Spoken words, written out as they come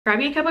Grab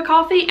you a cup of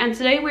coffee, and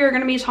today we are going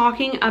to be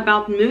talking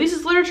about movies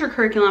as literature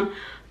curriculum,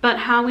 but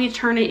how we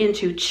turn it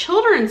into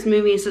children's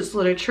movies as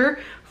literature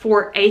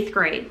for 8th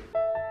grade.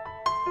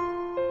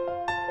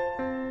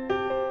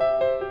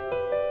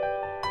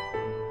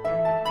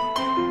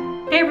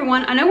 Hey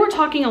everyone, I know we're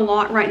talking a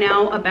lot right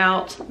now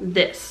about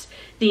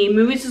the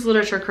movies as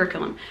literature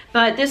curriculum,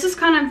 but this is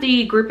kind of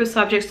the group of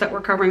subjects that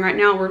we're covering right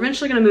now. We're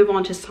eventually going to move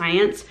on to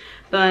science,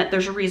 but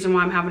there's a reason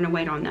why I'm having to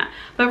wait on that.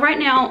 But right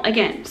now,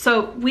 again,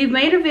 so we've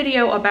made a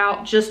video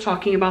about just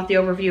talking about the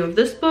overview of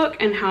this book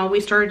and how we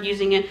started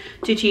using it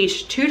to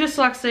teach 2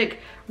 dyslexic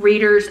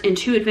readers and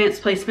 2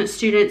 advanced placement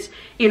students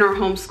in our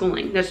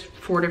homeschooling. That's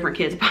 4 different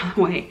kids, by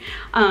the way.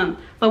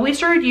 But we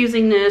started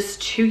using this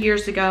 2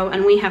 years ago,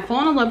 and we have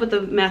fallen in love with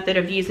the method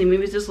of using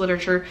movies as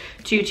literature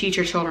to teach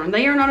your children.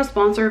 They are not a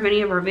sponsor of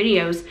any of our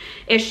videos.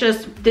 It's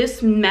just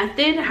this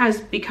method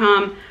has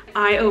become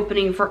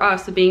eye-opening for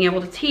us of being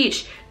able to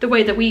teach the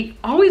way that we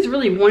always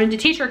really wanted to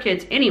teach our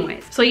kids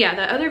anyways. So yeah,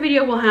 that other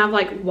video will have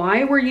like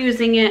why we're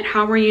using it,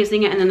 how we're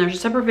using it, and then there's a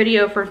separate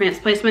video for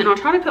advanced placement, and I'll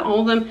try to put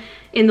all of them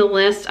in the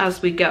list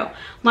as we go.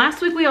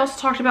 Last week we also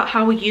talked about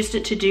how we used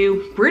it to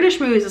do British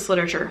movies as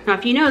literature. Now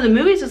if you know, the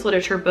movies as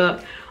literature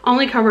book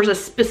only covers a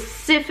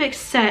specific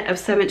set of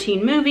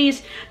 17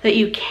 movies that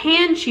you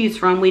can choose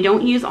from. We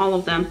don't use all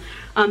of them,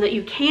 that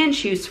you can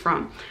choose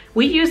from.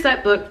 We use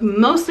that book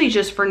mostly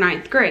just for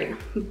 9th grade,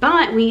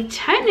 but we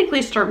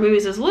technically start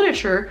movies as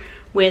literature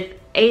with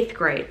 8th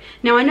grade.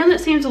 Now I know that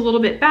seems a little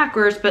bit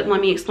backwards, but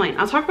let me explain.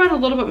 I'll talk about it a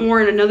little bit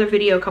more in another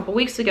video a couple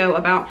weeks ago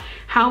about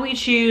how we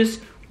choose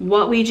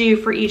what we do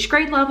for each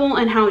grade level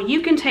and how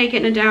you can take it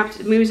and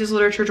adapt movies as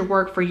literature to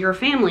work for your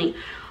family.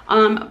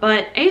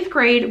 But 8th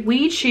grade,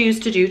 we choose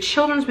to do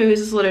children's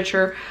movies as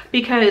literature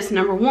because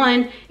number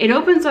one, it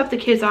opens up the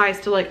kids' eyes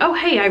to like, oh,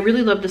 hey, I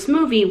really love this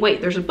movie.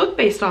 Wait, there's a book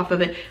based off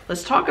of it.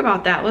 Let's talk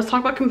about that. Let's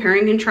talk about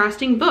comparing and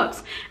contrasting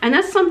books. And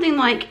that's something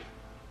like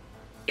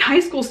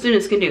high school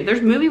students can do.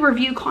 There's movie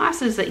review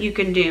classes that you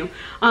can do,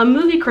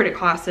 movie critic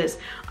classes.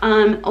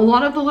 A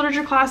lot of the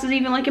literature classes,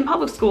 even like in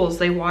public schools,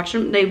 they watch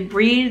them, they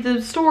read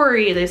the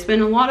story, they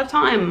spend a lot of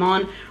time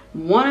on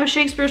one of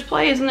Shakespeare's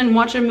plays and then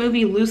watch a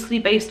movie loosely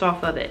based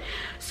off of it.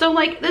 So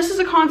like, this is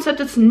a concept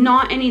that's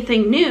not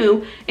anything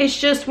new. It's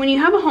just when you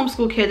have a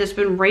homeschool kid that's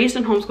been raised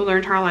in homeschool their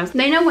entire lives,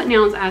 they know what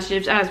nouns,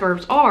 adjectives,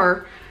 adverbs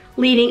are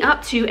leading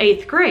up to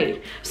 8th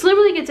grade. So then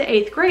when they get to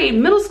 8th grade,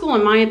 middle school,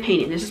 in my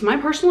opinion, this is my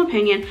personal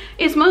opinion,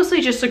 is mostly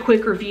just a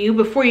quick review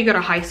before you go to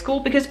high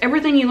school, because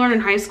everything you learn in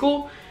high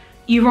school,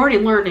 you've already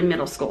learned in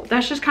middle school.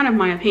 That's just kind of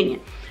my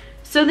opinion.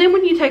 So then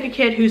when you take a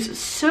kid who's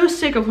so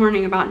sick of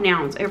learning about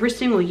nouns every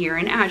single year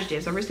and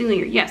adjectives every single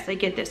year, yes, they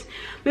get this.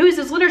 Movies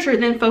as literature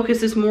then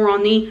focuses more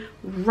on the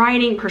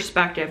writing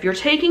perspective. You're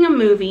taking a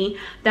movie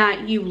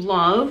that you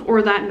love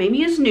or that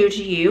maybe is new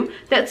to you,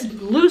 that's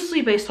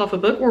loosely based off a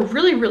book or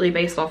really, really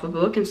based off a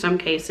book in some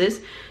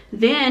cases.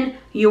 Then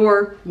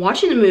you're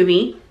watching the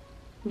movie,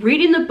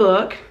 reading the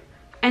book,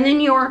 and then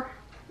you're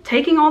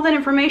taking all that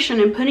information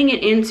and putting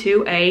it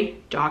into a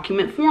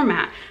document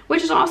format,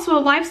 which is also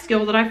a life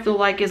skill that I feel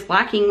like is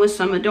lacking with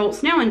some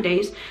adults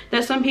nowadays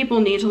that some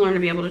people need to learn to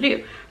be able to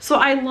do. So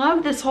I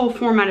love this whole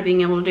format of being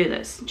able to do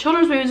this.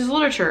 Children's movies as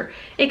literature,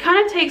 it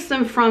kind of takes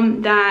them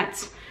from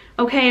that,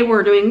 okay,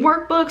 we're doing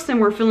workbooks and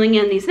we're filling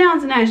in these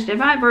nouns and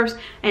adjective adverbs,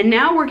 and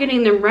now we're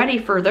getting them ready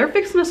for, they're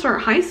fixing to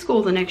start high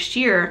school the next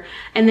year,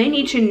 and they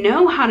need to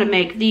know how to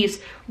make these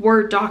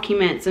Word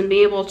documents and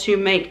be able to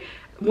make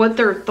what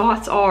their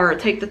thoughts are,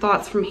 take the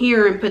thoughts from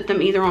here and put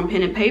them either on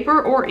pen and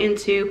paper or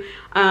into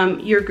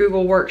your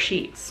Google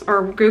worksheets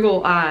or Google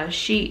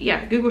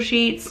Google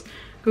Sheets,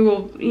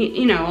 Google,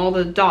 you know, all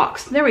the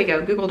docs. There we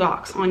go, Google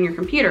Docs on your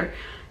computer.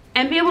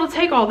 And be able to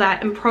take all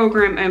that and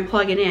program and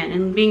plug it in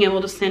and being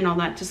able to send all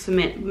that to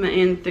submit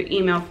in the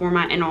email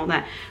format and all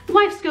that.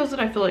 Life skills that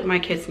I feel like my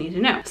kids need to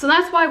know. So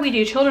that's why we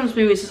do children's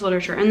movies as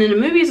literature. And then the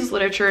movies as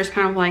literature is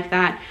kind of like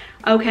that,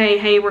 okay,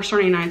 hey, we're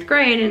starting 9th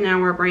grade and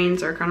now our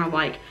brains are kind of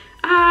like,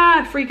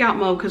 freak out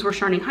mode because we're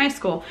starting high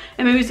school.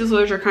 And movies as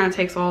literature kind of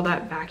takes all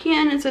that back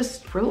in and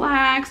says,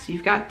 relax,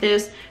 you've got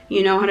this,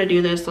 you know how to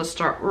do this, let's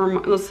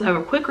have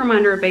a quick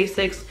reminder of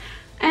basics,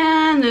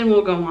 and then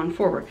we'll go on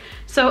forward.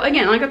 So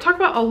again, like I talked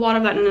about a lot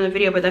of that in the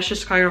video, but that's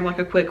just kind of like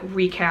a quick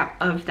recap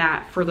of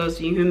that for those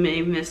of you who may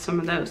have missed some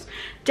of those.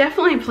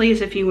 Definitely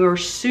please, if you were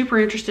super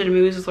interested in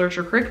movies as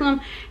literature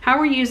curriculum, how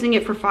we're using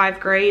it for 5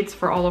 grades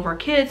for all of our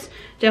kids,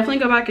 definitely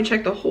go back and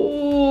check the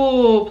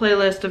whole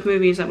playlist of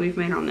movies that we've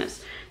made on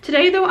this.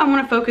 Today though, I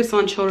want to focus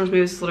on children's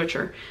movies as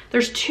literature.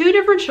 There's 2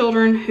 different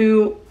children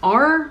who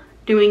are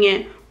doing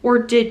it or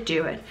did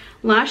do it.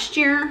 Last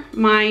year,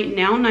 my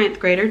now 9th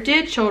grader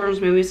did children's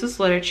movies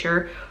as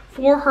literature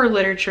for her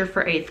literature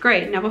for 8th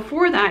grade. Now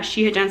before that,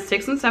 she had done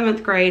 6th and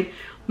 7th grade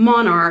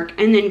Monarch,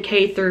 and then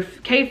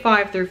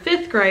K5 through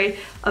 5th grade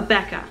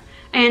Abeka.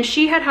 And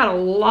she had a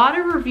lot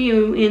of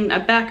review in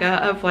Abeka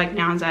of like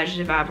nouns,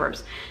 adjective,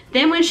 adverbs.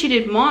 Then when she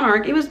did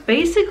Monarch, it was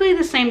basically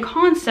the same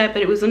concept,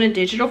 but it was in a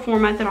digital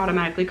format that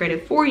automatically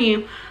graded for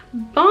you.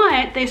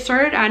 But they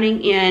started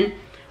adding in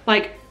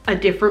like a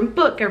different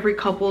book every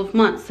couple of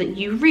months that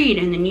you read,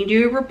 and then you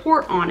do a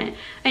report on it.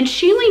 And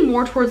she leaned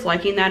more towards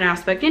liking that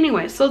aspect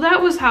anyway. So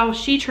that was how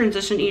she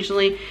transitioned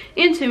easily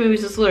into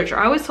movies as literature.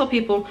 I always tell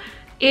people,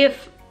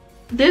 if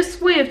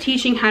this way of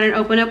teaching hadn't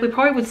opened up, we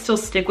probably would still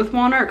stick with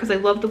Monarch because I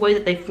love the way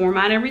that they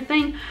format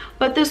everything.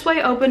 But this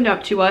way opened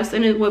up to us,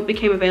 and it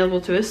became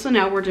available to us, so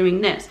now we're doing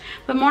this.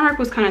 But Monarch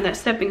was kind of that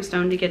stepping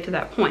stone to get to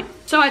that point.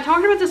 So I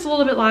talked about this a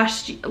little bit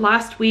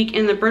last week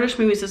in the British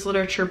Movies as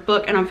Literature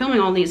book, and I'm filming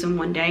all these in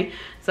one day,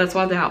 so that's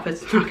why the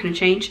outfit's not going to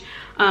change.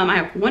 I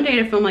have one day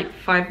to film like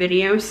 5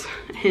 videos,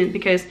 and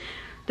because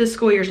this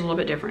school year is a little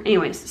bit different.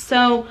 Anyways,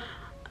 so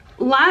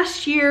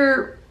last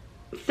year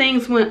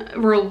things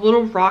were a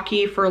little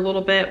rocky for a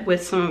little bit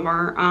with some of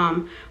our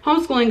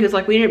homeschooling, because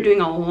like we ended up doing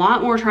a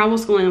lot more travel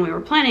schooling than we were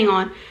planning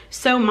on.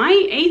 So my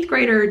 8th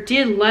grader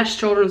did less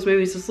children's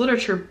movies as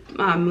literature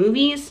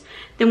movies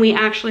than we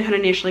actually had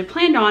initially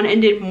planned on,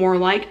 and did more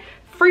like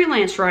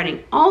freelance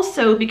writing.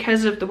 Also,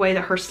 because of the way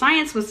that her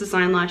science was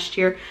designed last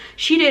year,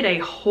 she did a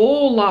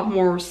whole lot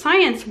more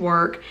science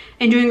work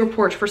and doing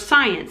reports for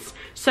science.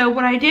 So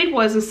what I did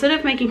was, instead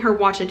of making her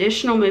watch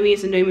additional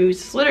movies and doing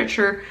movies as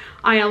literature,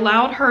 I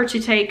allowed her to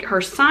take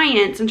her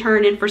science and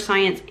turn it in for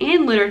science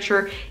and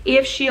literature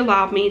if she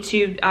allowed me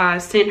to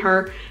send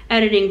her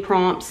editing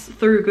prompts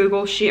through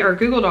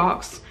Google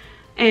Docs,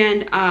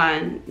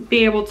 and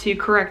be able to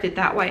correct it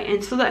that way.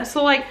 And so that's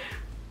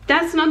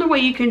another way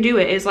you can do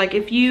it, is like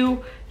if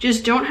you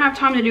just don't have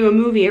time to do a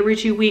movie every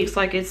 2 weeks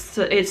like it's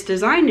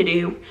designed to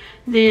do,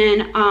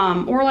 then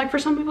or like for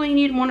some people you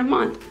need one a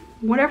month,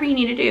 whatever you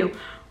need to do,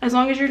 as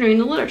long as you're doing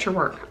the literature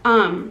work.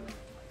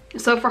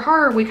 So for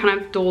her, we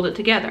kind of dueled it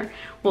together.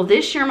 Well,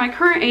 this year my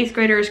current 8th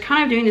grader is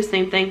kind of doing the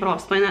same thing, but I'll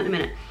explain that in a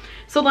minute.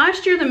 So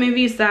last year, the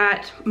movies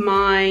that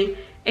my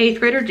 8th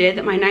grader did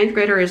that my 9th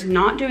grader is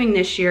not doing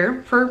this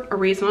year, for a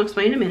reason I'll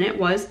explain in a minute,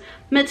 was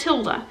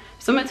Matilda.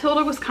 So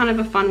Matilda was kind of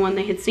a fun one.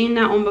 They had seen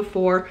that one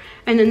before,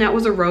 and then that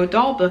was a Roald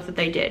Dahl book that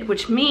they did,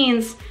 which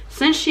means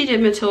since she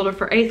did Matilda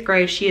for 8th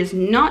grade, she is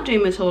not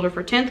doing Matilda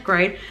for 10th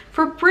grade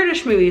for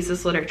British movies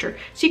as literature.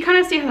 So you kind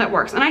of see how that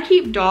works. And I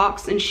keep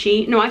docs and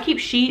I keep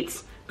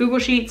sheets, Google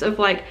Sheets of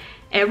like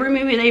every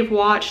movie they've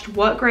watched,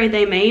 what grade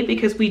they made,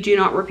 because we do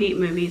not repeat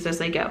movies as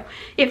they go.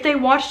 If they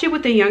watched it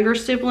with a younger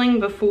sibling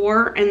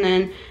before and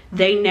then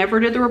they never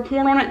did the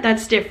report on it,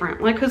 that's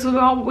different. Like, because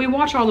we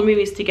watch all the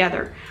movies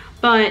together.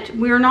 But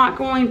we're not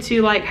going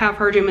to like have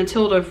her do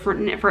Matilda for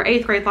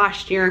 8th grade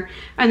last year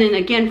and then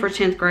again for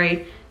 10th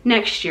grade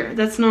next year.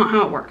 That's not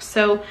how it works.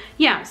 So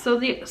yeah,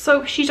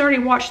 so she's already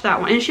watched that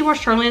one, and she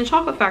watched Charlie and the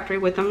Chocolate Factory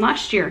with them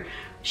last year.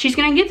 She's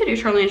gonna get to do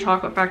Charlie and the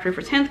Chocolate Factory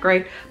for 10th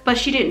grade, but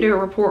she didn't do a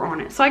report on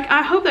it. So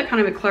I hope that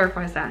kind of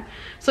clarifies that.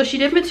 So she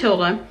did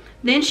Matilda,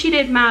 then she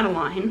did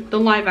Madeline, the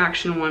live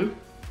action one,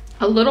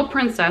 A Little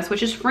Princess,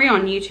 which is free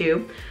on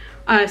YouTube,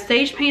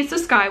 Sage Paints the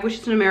Sky, which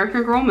is an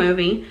American Girl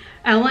movie,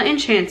 Ella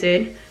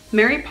Enchanted,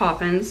 Mary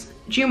Poppins,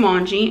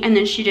 Jumanji, and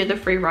then she did the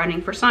free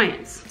writing for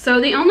science. So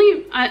the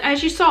only,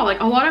 as you saw, like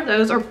a lot of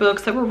those are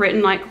books that were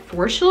written like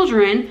for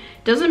children.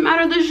 Doesn't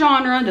matter the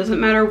genre, doesn't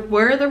matter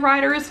where the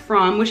writer is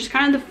from, which is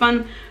kind of the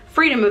fun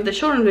freedom of the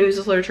children's movies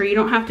as literature. You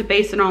don't have to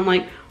base it on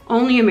like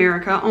only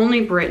America,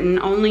 only Britain,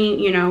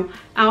 only, you know,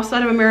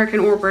 outside of American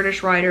or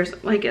British writers,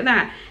 like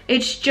that.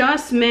 It's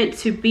just meant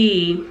to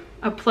be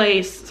a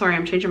place, sorry,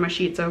 I'm changing my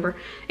sheets over.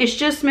 It's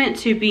just meant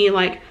to be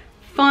like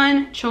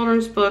fun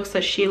children's books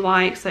that she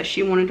likes, that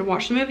she wanted to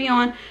watch the movie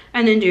on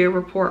and then do a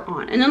report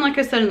on. And then like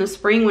I said, in the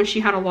spring when she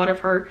had a lot of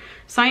her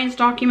science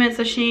documents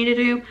that she needed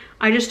to do,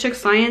 I just took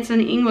science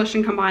and English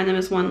and combined them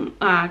as one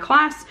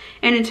class.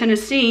 And in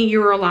Tennessee,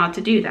 you were allowed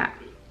to do that.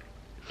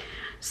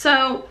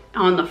 So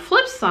on the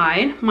flip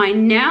side, my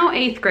now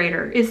 8th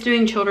grader is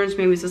doing children's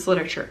movies as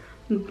literature,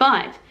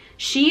 but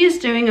she is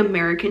doing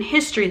American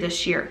history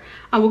this year.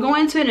 I will go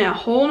into it in a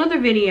whole nother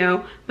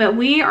video, but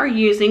we are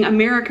using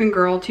American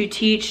Girl to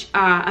teach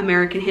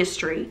American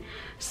history.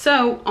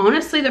 So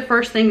honestly, the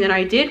first thing that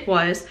I did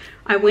was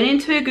I went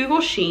into a Google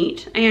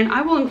Sheet, and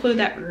I will include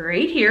that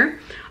right here.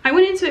 I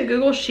went into a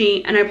Google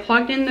Sheet and I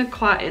plugged in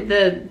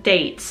the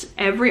dates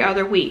every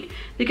other week,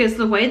 because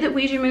the way that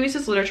we do movies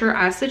as literature,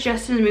 as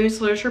suggested in the movies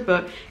as literature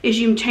book, is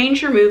you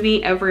change your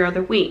movie every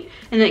other week,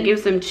 and that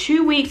gives them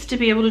 2 weeks to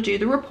be able to do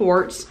the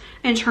reports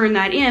and turn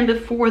that in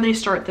before they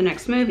start the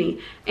next movie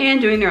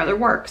and doing their other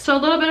work. So a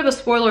little bit of a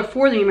spoiler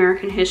for the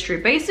American history.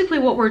 Basically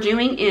what we're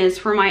doing is,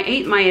 for my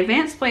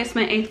advanced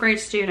placement 8th grade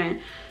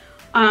student,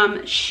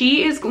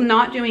 she is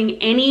not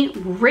doing any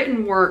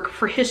written work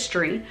for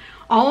history.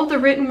 All of the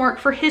written work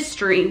for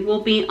history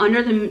will be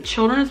under the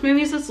children's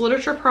movies as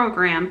literature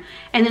program,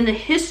 and then the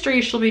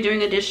history she'll be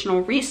doing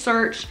additional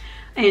research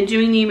and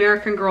doing the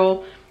American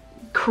Girl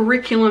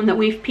curriculum that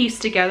we've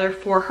pieced together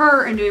for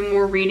her and doing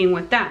more reading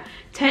with that.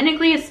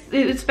 Technically,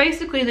 it's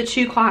basically the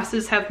 2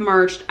 classes have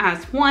merged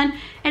as one.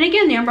 And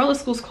again, the umbrella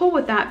school's cool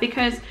with that,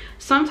 because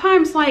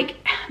sometimes, like,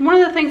 one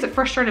of the things that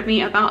frustrated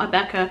me about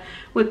Abeka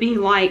would be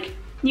like,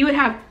 you would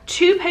have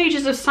 2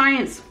 pages of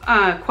science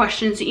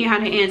questions that you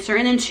had to answer,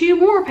 and then 2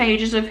 more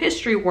pages of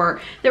history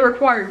work that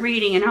required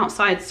reading and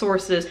outside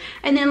sources,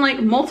 and then like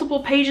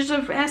multiple pages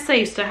of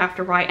essays to have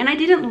to write. And I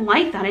didn't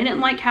like that. I didn't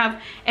like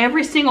have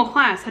every single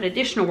class had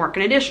additional work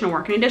and additional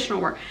work and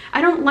additional work.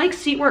 I don't like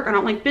seat work. I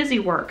don't like busy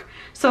work.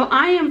 So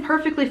I am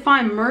perfectly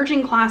fine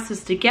merging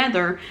classes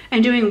together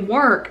and doing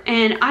work,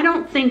 and I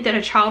don't think that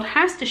a child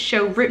has to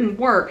show written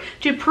work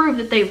to prove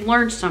that they've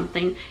learned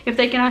something if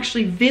they can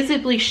actually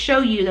visibly show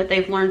you that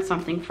they've learned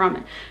something from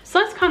it. So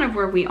that's kind of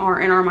where we are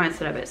in our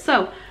mindset of it.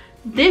 So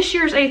this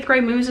year's 8th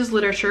grade Movies is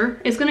Literature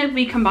is going to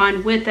be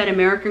combined with that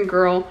American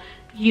Girl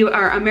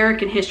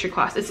American History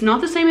class. It's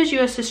not the same as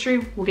U.S. History.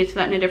 We'll get to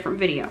that in a different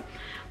video.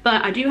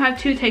 But I do have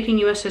 2 taking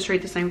U.S. History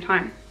at the same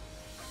time.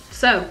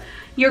 So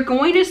you're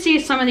going to see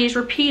some of these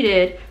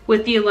repeated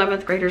with the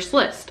 11th graders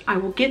list. I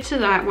will get to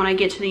that when I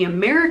get to the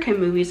American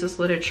Movies as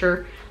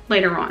Literature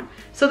later on.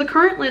 So the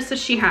current list that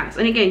she has,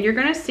 and again, you're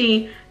going to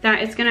see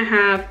that it's going to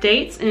have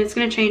dates and it's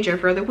going to change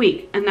every other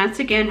week. And that's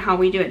again how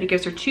we do it. It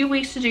gives her 2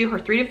 weeks to do her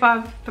 3 to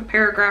 5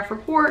 paragraph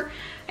report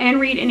and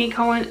read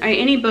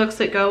any books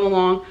that go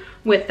along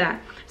with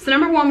that. So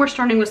number 1, we're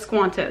starting with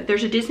Squanto.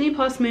 There's a Disney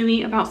Plus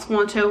movie about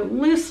Squanto,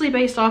 loosely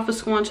based off of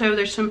Squanto.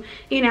 There's some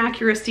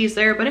inaccuracies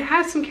there, but it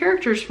has some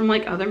characters from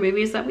like other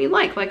movies that we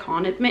like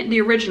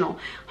the original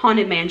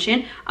Haunted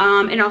Mansion.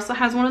 It also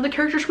has one of the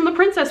characters from The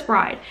Princess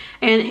Bride,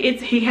 and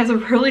he has a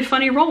really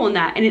funny role in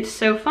that, and it's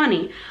so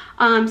funny.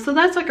 So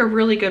that's like a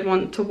really good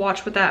one to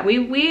watch with that.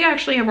 We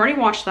actually have already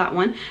watched that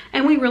one,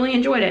 and we really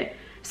enjoyed it.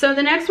 So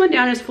the next one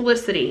down is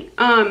Felicity.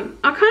 I'll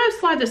kind of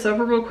slide this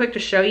over real quick to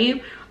show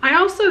you. I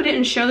also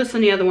didn't show this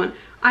on the other one.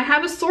 I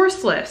have a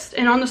source list,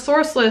 and on the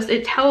source list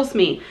it tells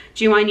me,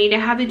 do I need to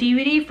have a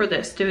DVD for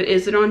this?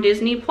 Is it on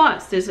Disney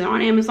Plus? Is it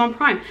on Amazon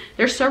Prime?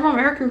 There's several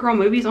American Girl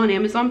movies on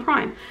Amazon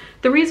Prime.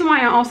 The reason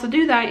why I also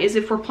do that is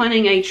if we're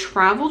planning a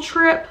travel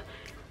trip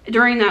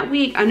during that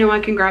week, I know I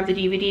can grab the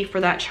DVD for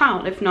that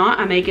child. If not,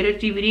 I may get a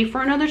DVD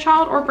for another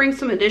child or bring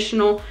some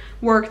additional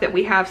work that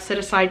we have set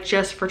aside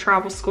just for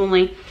travel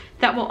schooling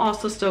that will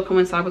also still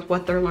coincide with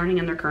what they're learning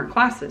in their current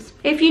classes.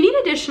 If you need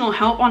additional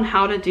help on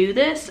how to do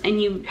this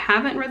and you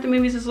haven't read the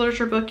Movies as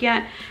Literature book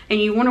yet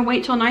and you want to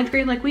wait till 9th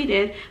grade like we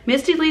did,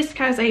 Misty Least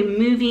has a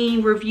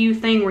movie review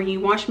thing where you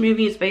watch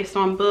movies based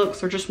on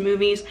books or just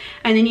movies,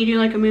 and then you do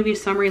like a movie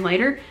summary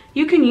later.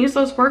 You can use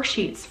those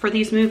worksheets for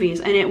these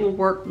movies and it will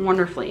work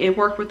wonderfully. It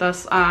worked with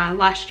us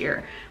last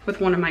year with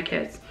one of my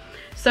kids.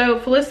 So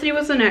Felicity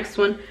was the next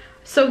one.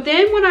 So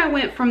then when I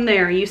went from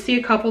there, you see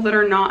a couple that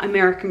are not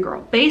American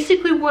Girl.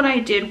 Basically what I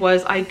did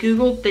was I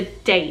Googled the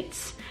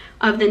dates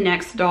of the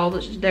next doll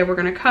that they were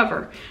going to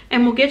cover.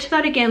 And we'll get to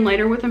that again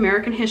later with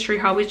American History,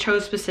 how we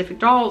chose specific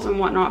dolls and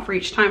whatnot for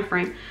each time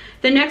frame.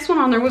 The next one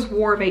on there was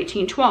War of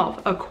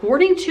 1812.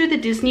 According to the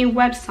Disney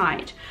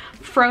website,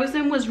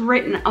 Frozen was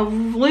written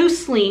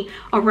loosely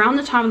around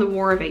the time of the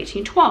War of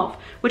 1812,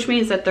 which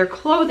means that their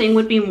clothing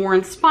would be more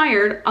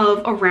inspired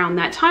of around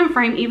that time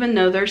frame, even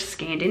though they're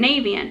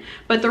Scandinavian,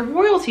 but they're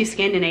royalty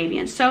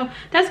Scandinavian. So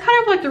that's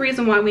kind of like the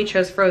reason why we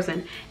chose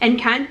Frozen.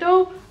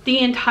 Encanto, the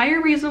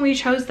entire reason we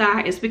chose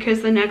that is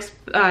because the next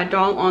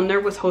doll on there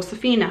was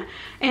Josefina.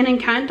 And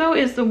Encanto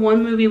is the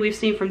one movie we've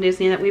seen from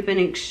Disney that we've been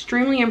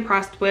extremely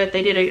impressed with.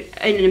 They did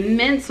an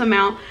immense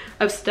amount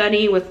of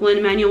study with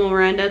Lin-Manuel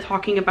Miranda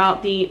talking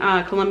about the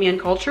Colombian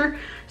culture.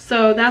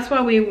 So that's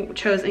why we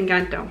chose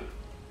Encanto.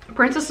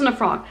 Princess and the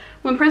Frog.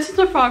 When Princess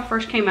and the Frog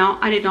first came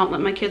out, I did not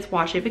let my kids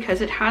watch it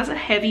because it has a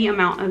heavy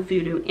amount of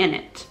voodoo in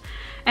it.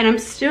 And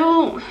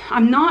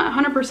I'm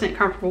not 100%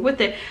 comfortable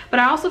with it, but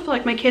I also feel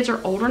like my kids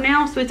are older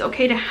now, so it's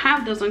okay to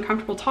have those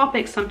uncomfortable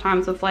topics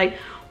sometimes of like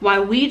why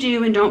we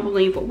do and don't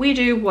believe what we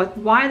do,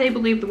 why they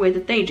believe the way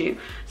that they do.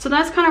 So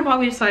that's kind of why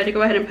we decided to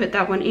go ahead and put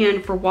that one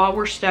in for while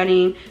we're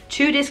studying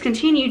 2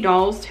 discontinued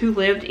dolls who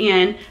lived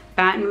in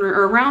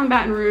around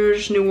Baton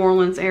Rouge, New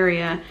Orleans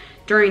area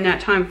during that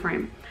time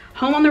frame.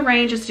 Home on the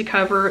Range is to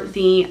cover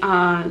the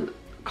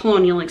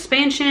colonial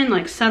expansion,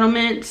 like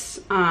settlements,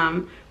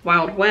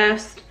 Wild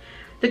West.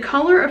 The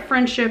Color of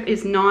Friendship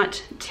is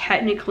not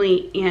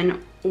technically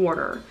in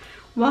order.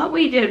 What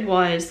we did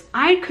was,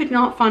 I could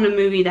not find a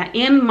movie that,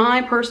 in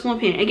my personal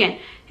opinion, again,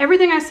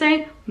 everything I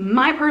say,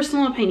 my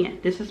personal opinion.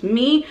 This is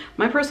me,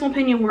 my personal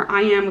opinion, where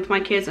I am with my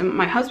kids, and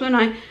my husband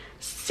and I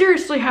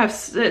seriously have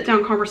sit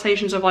down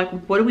conversations of like,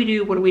 what do we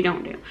do, what do we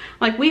don't do?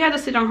 Like, we had to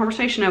sit down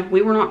conversation of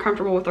we were not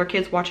comfortable with our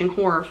kids watching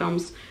horror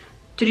films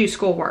to do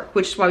schoolwork,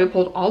 which is why we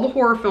pulled all the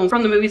horror films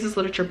from the Movies as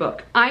Literature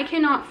book. I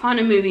cannot find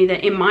a movie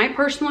that, in my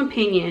personal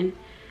opinion,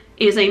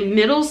 is a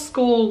middle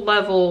school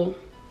level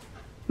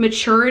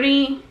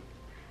maturity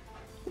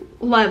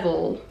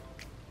level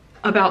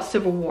about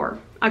Civil War.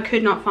 I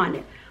could not find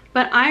it.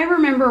 But I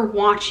remember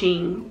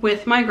watching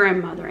with my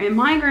grandmother, and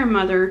my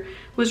grandmother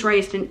was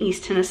raised in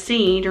East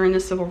Tennessee during the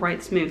Civil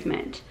Rights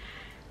Movement.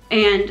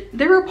 And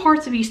there were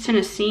parts of East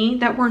Tennessee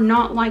that were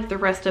not like the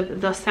rest of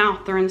the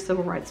South during the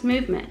Civil Rights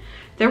Movement.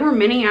 There were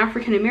many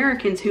African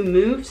Americans who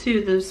moved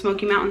to the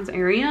Smoky Mountains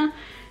area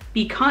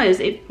because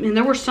and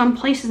there were some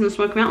places in the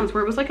Smoky Mountains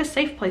where it was like a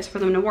safe place for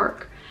them to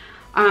work.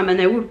 and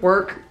they would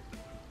work,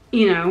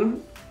 you know,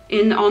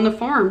 on the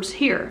farms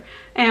here.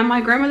 And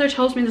my grandmother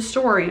tells me the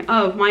story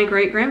of my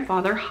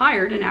great-grandfather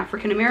hired an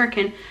African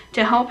American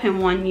to help him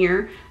one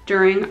year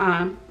during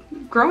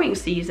growing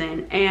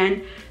season.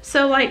 And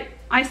so like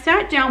I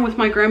sat down with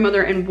my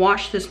grandmother and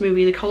watched this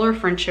movie, The Color of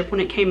Friendship, when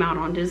it came out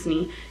on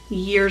Disney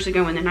years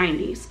ago in the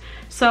 90s.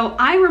 So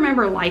I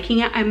remember liking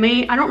it. I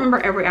don't remember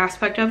every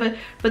aspect of it,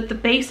 but the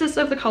basis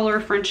of The Color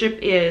of Friendship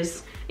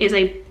is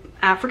a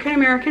African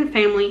American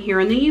family here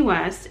in the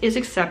US is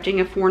accepting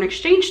a foreign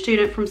exchange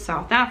student from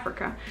South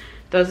Africa.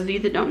 Those of you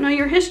that don't know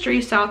your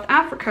history, South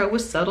Africa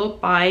was settled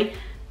by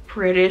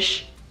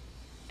British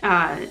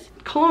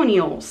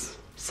colonials.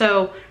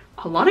 So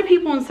a lot of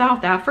people in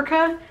South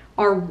Africa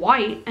are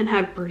white and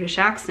have British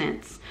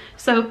accents.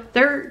 So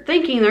they're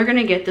thinking they're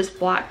gonna get this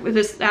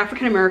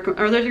African American,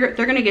 or they're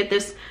gonna get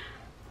this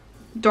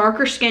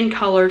darker skin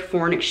colored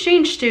foreign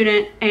exchange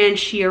student, and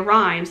she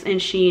arrives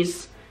and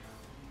she's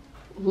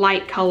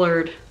light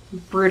colored,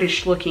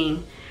 British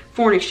looking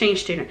foreign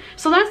exchange student.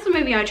 So that's the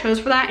movie I chose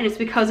for that, and it's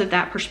because of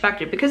that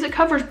perspective, because it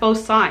covers both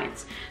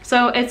sides.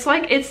 So it's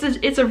like, it's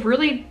a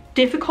really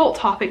difficult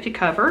topic to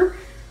cover,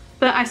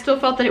 but I still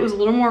felt that it was a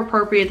little more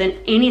appropriate than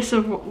any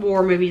Civil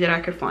War movie that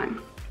I could find.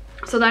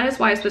 So that is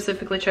why I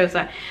specifically chose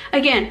that.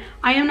 Again,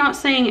 I am not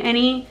saying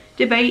any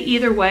debate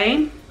either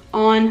way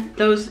on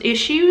those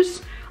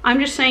issues. I'm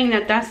just saying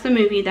that that's the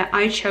movie that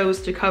I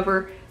chose to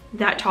cover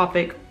that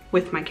topic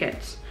with my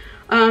kids.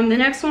 The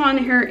next one on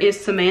here is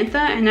Samantha,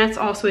 and that's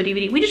also a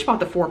DVD. We just bought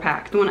the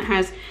 4-pack, the one that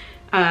has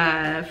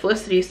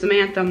Felicity,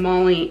 Samantha,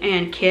 Molly,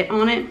 and Kit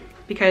on it,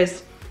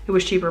 because it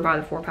was cheaper by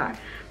the 4-pack.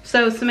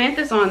 So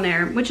Samantha's on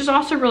there, which is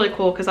also really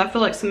cool because I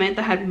feel like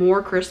Samantha had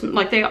more Christmas,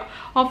 like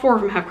all 4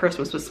 of them have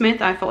Christmas, but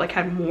Samantha I felt like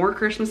had more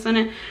Christmas in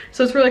it.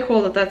 So it's really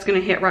cool that that's gonna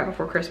hit right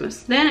before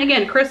Christmas. Then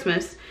again,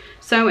 Christmas.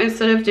 So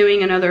instead of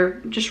doing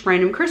another just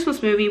random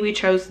Christmas movie, we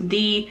chose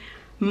the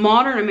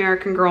modern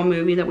American Girl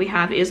movie that we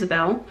have,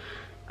 Isabel.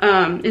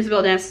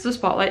 Isabel Dances the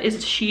Spotlight.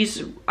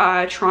 She's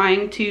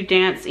trying to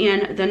dance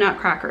in the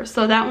Nutcracker.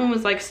 So that one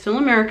was like still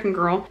American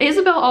Girl.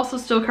 Isabel also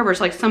still covers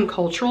like some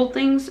cultural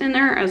things in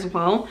there as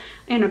well,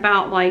 and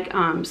about like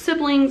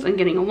siblings and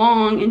getting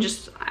along, and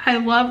just I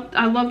love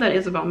that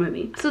Isabel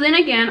movie. So then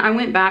again, I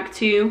went back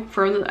to,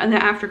 for the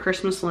after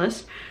Christmas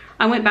list,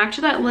 I went back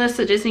to that list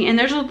at Disney, and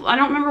there's I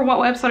don't remember what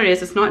website it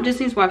is. It's not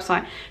Disney's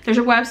website. There's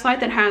a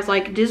website that has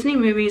like Disney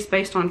movies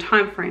based on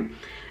time frame.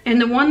 And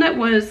the one that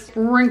was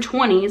Roaring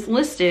 20s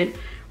listed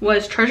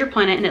was Treasure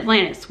Planet and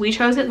Atlantis. We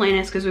chose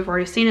Atlantis because we've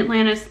already seen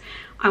Atlantis.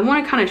 I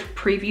want to kind of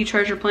preview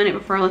Treasure Planet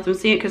before I let them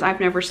see it because I've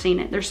never seen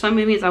it. There's some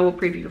movies I will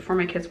preview before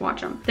my kids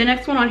watch them. The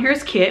next one on here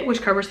is Kit,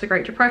 which covers the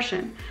Great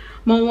Depression.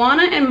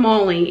 Moana and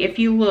Molly, if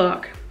you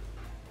look,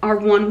 are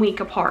 1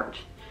 week apart.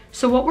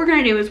 So what we're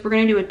going to do is we're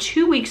going to do a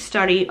 2-week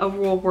study of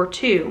World War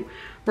II.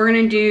 We're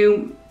gonna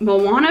do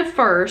Moana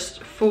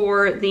first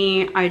for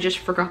the, I just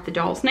forgot the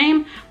doll's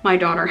name. My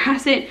daughter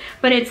has it,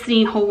 but it's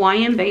the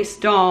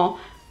Hawaiian-based doll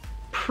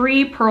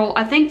pre-Pearl.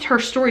 I think her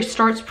story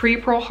starts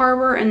pre-Pearl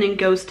Harbor and then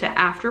goes to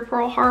after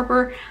Pearl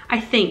Harbor.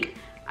 I think,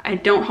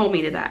 don't hold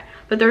me to that.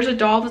 But there's a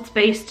doll that's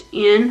based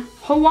in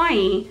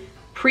Hawaii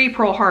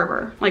pre-Pearl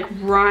Harbor, like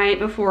right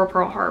before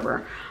Pearl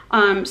Harbor.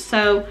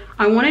 So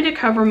I wanted to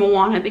cover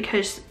Moana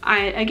because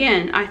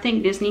I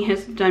think Disney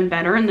has done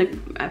better in the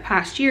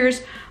past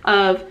years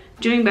of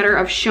doing better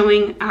of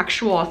showing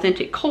actual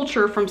authentic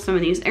culture from some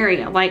of these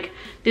areas, like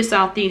the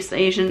Southeast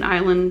Asian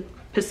island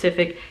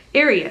Pacific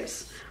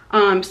areas.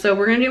 So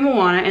we're gonna do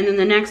Moana, and then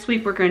the next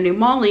week we're gonna do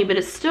Molly, but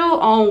it's still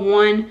all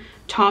one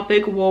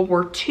topic, World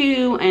War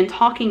II, and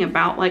talking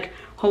about like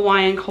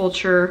Hawaiian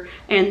culture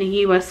and the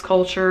US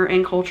culture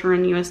and culture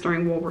in the US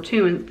during World War II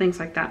and things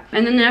like that.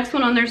 And then the next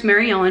one on there is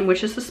Mary Ellen,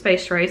 which is the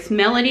space race.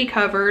 Melody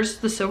covers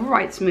the civil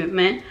rights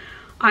movement.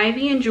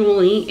 Ivy and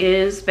Julie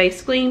is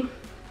basically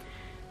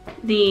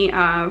the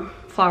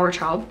Flower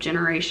Child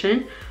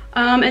generation.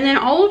 And then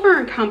Oliver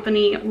and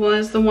Company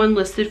was the one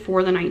listed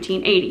for the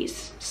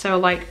 1980s. So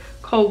like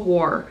Cold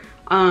War,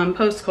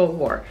 post-Cold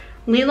War.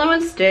 Lilo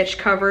and Stitch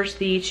covers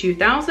the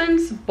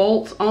 2000s.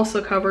 Bolt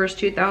also covers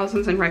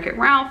 2000s, and Wreck-It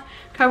Ralph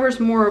covers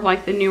more of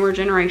like the newer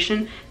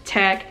generation,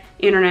 tech,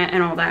 internet,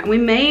 and all that.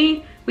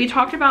 We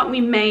talked about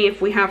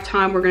if we have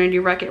time, we're gonna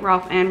do Wreck-It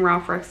Ralph and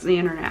Ralph Rex the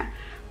Internet.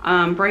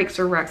 Breaks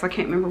or Rex, I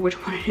can't remember which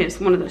one it is,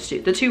 one of those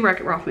two, the 2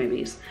 Wreck-It Ralph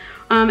movies.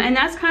 And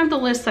that's kind of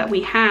the list that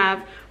we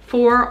have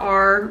for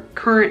our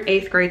current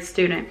 8th grade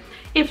student.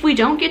 If we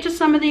don't get to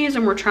some of these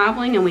and we're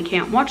traveling and we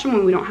can't watch them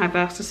when we don't have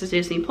access to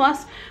Disney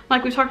Plus,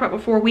 like we talked about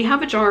before, we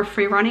have a jar of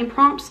free writing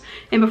prompts,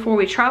 and before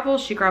we travel,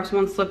 she grabs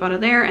one slip out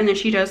of there and then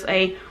she does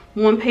a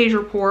 1-page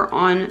report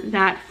on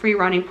that free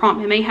writing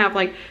prompt. It may have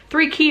like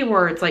 3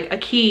 keywords, like a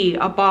key,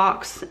 a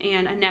box,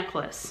 and a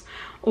necklace.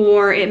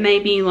 Or it may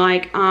be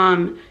like,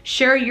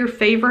 share your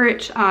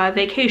favorite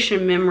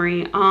vacation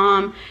memory,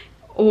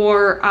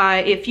 or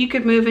if you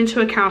could move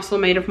into a castle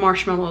made of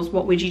marshmallows,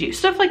 what would you do?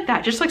 Stuff like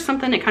that, just like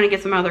something that kind of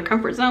gets them out of their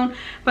comfort zone,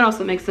 but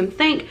also makes them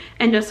think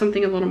and does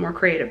something a little more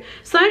creative.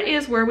 So that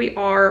is where we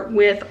are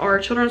with our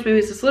children's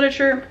movies as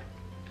literature.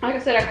 like I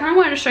said, I kind of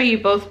wanted to show you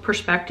both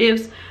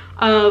perspectives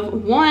of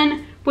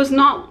one was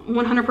not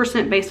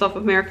 100% based off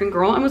of American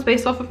Girl and was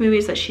based off of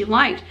movies that she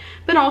liked,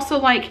 but also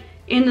like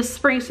in the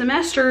spring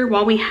semester,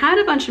 while we had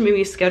a bunch of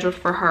movies scheduled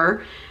for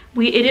her,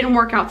 it didn't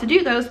work out to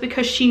do those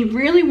because she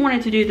really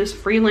wanted to do this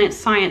freelance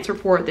science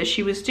report that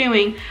she was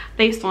doing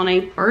based on a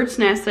bird's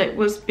nest that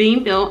was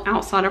being built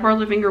outside of our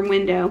living room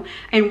window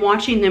and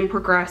watching them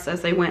progress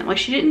as they went. Like,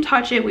 she didn't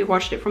touch it, we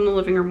watched it from the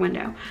living room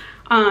window.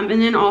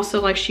 And then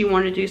also like she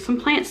wanted to do some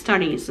plant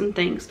studies and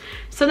things.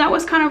 So that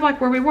was kind of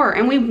like where we were,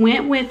 and we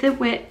went with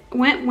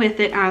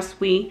it as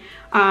we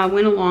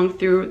went along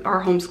through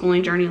our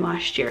homeschooling journey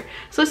last year.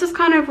 So this is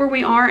kind of where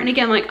we are. And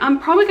again, like, I'm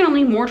probably going to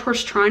lean more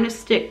towards trying to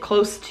stick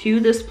close to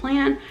this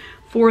plan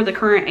for the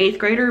current 8th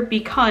grader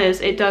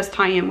because it does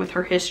tie in with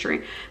her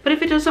history. But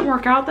if it doesn't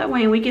work out that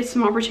way and we get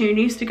some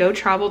opportunities to go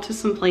travel to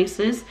some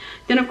places,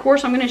 then of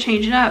course I'm going to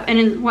change it up. And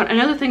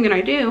another thing that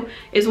I do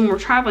is when we're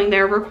traveling,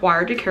 they're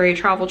required to carry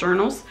travel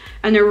journals,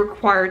 and they're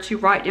required to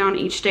write down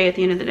each day at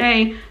the end of the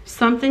day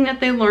something that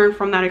they learned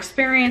from that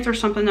experience or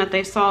something that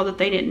they saw that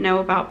they didn't know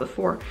about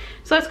before.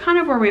 So that's kind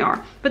of where we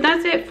are. But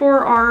that's it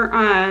for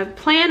our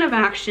plan of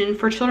action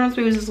for children's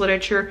movies as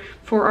literature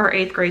for our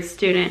 8th grade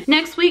student.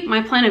 Next week,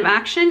 my plan of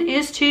action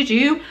is to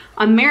do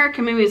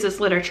American movies as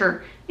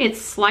literature. It's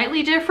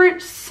slightly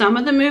different. Some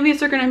of the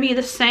movies are going to be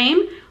the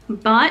same,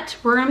 but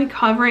we're going to be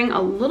covering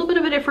a little bit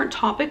of a different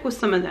topic with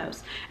some of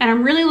those. And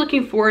I'm really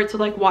looking forward to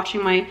like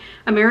watching my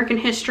American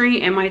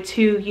history and my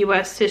 2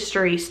 US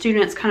history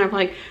students kind of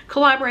like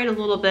collaborate a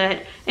little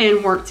bit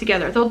and work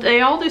together.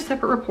 They all do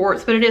separate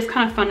reports, but it is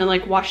kind of fun to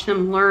like watch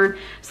them learn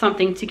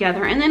something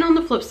together. And then on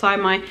the flip side,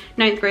 my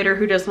 9th grader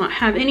who does not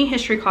have any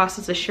history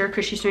classes this year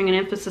because she's doing an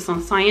emphasis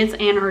on science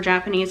and her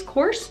Japanese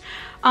course,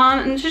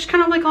 and it's just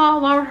kind of like I'll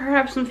allow her to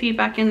have some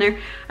feedback in there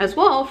as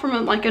well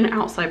from like an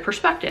outside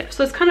perspective.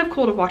 So it's kind of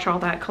cool to watch all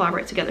that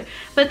collaborate together.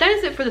 But that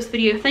is it for this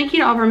video. Thank you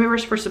to all of our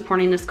members for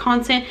supporting this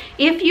content.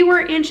 If you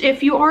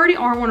already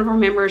are one of our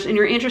members and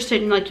you're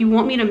interested in like you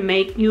want me to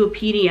make you a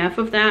PDF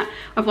of that,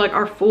 of like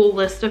our full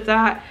list of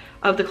that,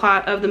 of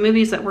the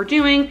movies that we're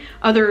doing,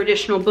 other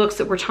additional books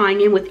that we're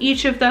tying in with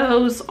each of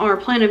those, our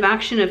plan of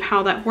action of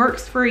how that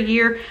works for a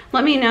year,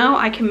 let me know.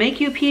 I can make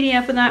you a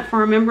PDF of that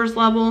for our members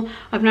level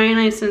of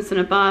 99 cents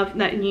and above.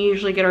 That you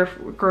usually get our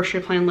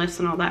grocery plan list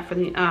and all that for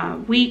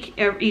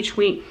the each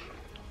week.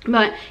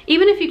 But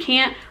even if you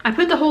can't, I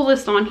put the whole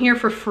list on here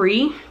for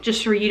free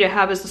just for you to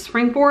have as a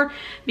springboard,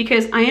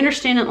 because I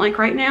understand that like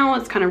right now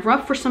it's kind of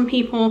rough for some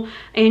people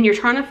and you're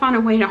trying to find a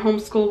way to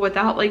homeschool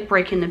without like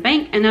breaking the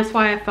bank, and that's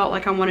why I felt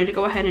like I wanted to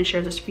go ahead and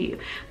share this for you.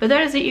 But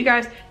that is it, you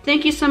guys.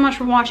 Thank you so much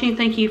for watching.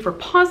 Thank you for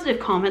positive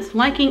comments,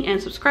 liking,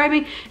 and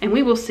subscribing, and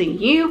we will see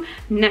you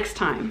next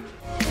time.